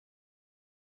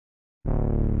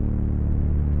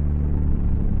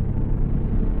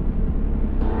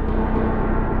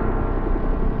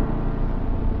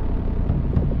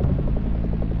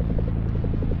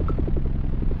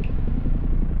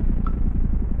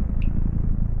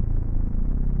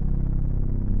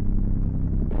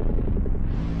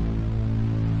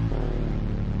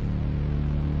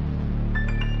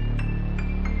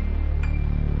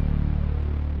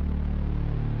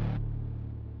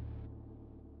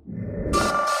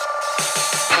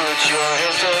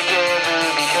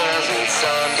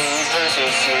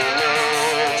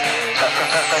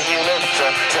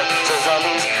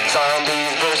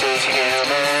Zombies versus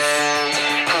humans.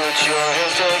 Put your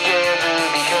hands together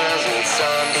because it's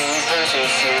zombies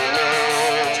versus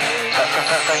humans.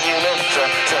 Humans,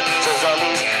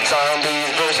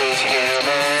 zombies versus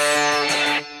humans.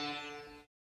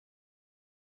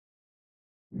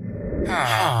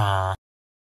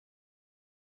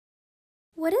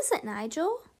 What is it,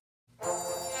 Nigel?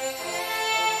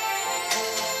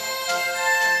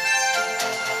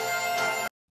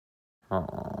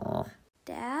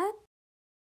 Dad?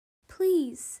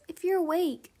 Please, if you're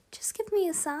awake, just give me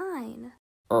a sign.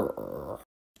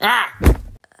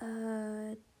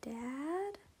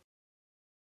 Dad?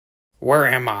 Where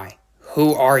am I?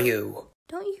 Who are you?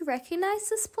 Don't you recognize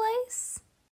this place?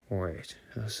 Wait,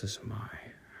 this is my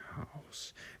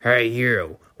house. Hey,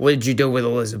 you. What did you do with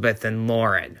Elizabeth and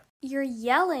Lauren? You're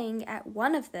yelling at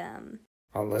one of them.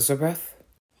 Elizabeth?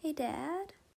 Hey,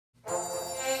 Dad?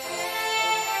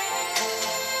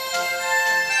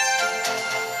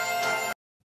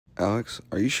 Alex,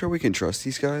 are you sure we can trust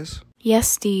these guys? Yes,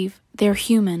 Steve. They're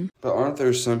human. But aren't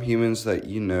there some humans that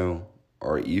you know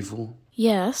are evil?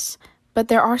 Yes, but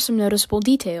there are some noticeable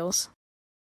details.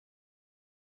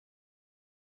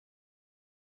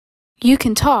 You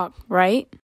can talk,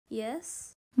 right?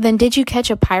 Yes? Then did you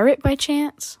catch a pirate by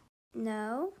chance?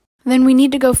 No? Then we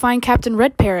need to go find Captain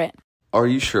Red Parrot. Are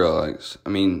you sure, Alex? I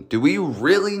mean, do we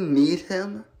really need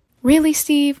him? Really,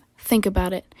 Steve? Think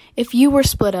about it. If you were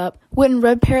split up, wouldn't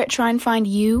Red Parrot try and find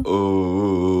you?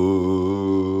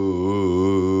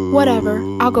 Whatever.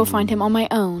 I'll go find him on my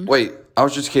own. Wait, I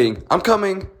was just kidding. I'm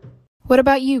coming. What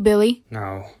about you, Billy?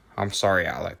 No, I'm sorry,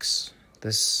 Alex.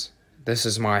 This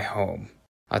is my home.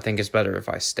 I think it's better if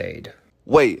I stayed.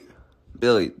 Wait,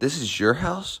 Billy, this is your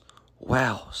house?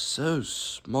 Wow, so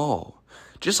small.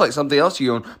 Just like something else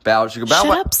you own. Shut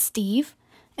up, Steve.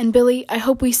 And Billy, I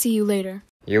hope we see you later.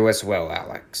 You as well,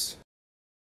 Alex.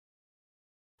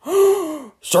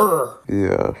 Sir!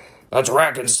 Yes. The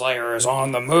Dragon Slayer is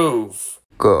on the move.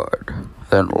 Good.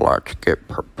 Then let's get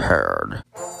prepared.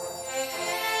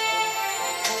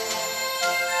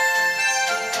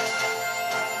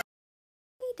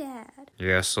 Hey, Dad.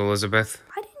 Yes, Elizabeth?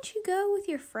 Why didn't you go with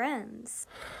your friends?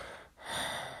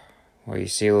 Well, you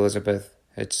see, Elizabeth,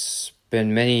 it's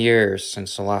been many years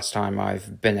since the last time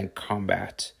I've been in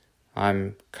combat.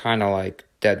 I'm kind of like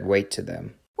dead weight to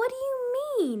them. What do you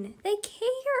mean? They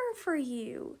care for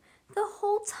you. The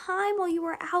whole time while you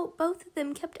were out, both of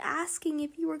them kept asking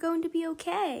if you were going to be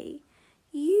okay.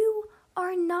 You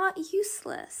are not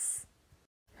useless.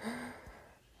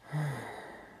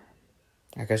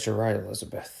 I guess you're right,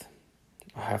 Elizabeth.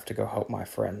 I'll have to go help my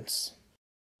friends.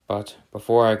 But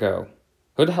before I go,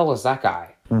 who the hell is that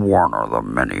guy? One of the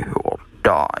many who will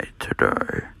die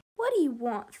today. What do you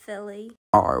want, Philly?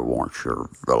 I want your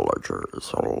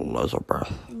villagers,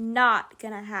 Elizabeth. Not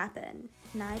gonna happen.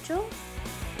 Nigel?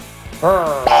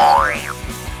 Oh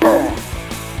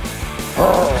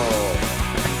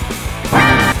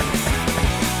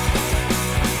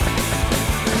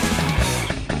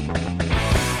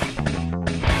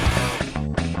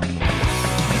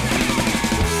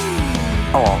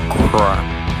crap.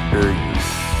 Here you.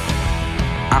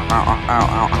 Ow, ow, ow,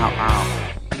 ow, ow, ow.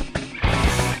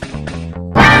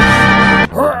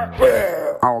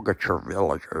 I'll get your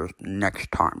villagers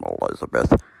next time,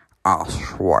 Elizabeth. I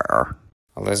swear.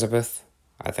 Elizabeth,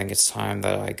 I think it's time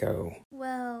that I go.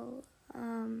 Well,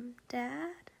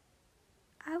 Dad?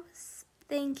 I was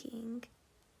thinking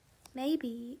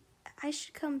maybe I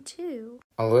should come too.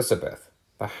 Elizabeth,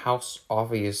 the house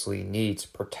obviously needs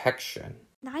protection.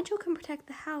 Nigel can protect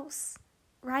the house.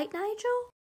 Right,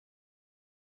 Nigel?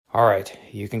 Alright,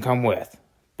 you can come with.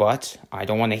 But I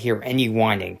don't want to hear any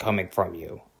whining coming from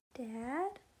you.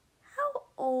 Dad? How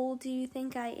old do you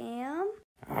think I am?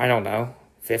 I don't know,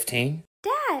 15?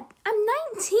 Dad, I'm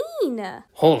 19!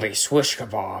 Holy swish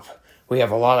kebab. We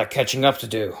have a lot of catching up to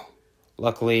do.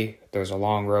 Luckily, there's a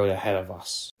long road ahead of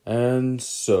us. And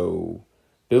so,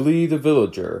 Billy the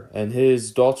villager and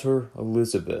his daughter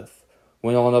Elizabeth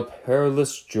went on a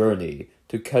perilous journey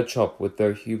to catch up with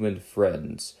their human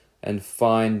friends and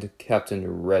find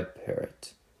Captain Red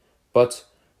Parrot. But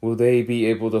will they be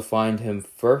able to find him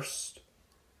first?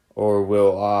 Or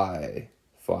will I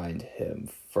find him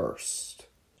first?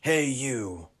 Hey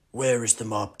you, where is the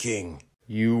Mob King?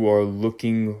 You are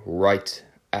looking right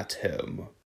at him.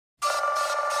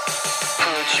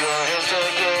 Put your hands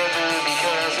together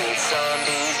because it's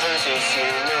zombies versus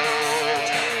humans.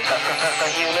 Ha ha ha ha,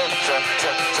 humans,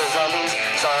 zombies,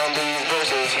 zombies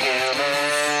versus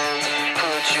humans.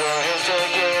 Put your hands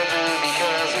together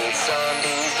because it's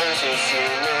zombies versus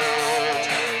humans.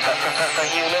 Ha ha ha ha,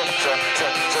 humans,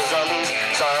 zombies.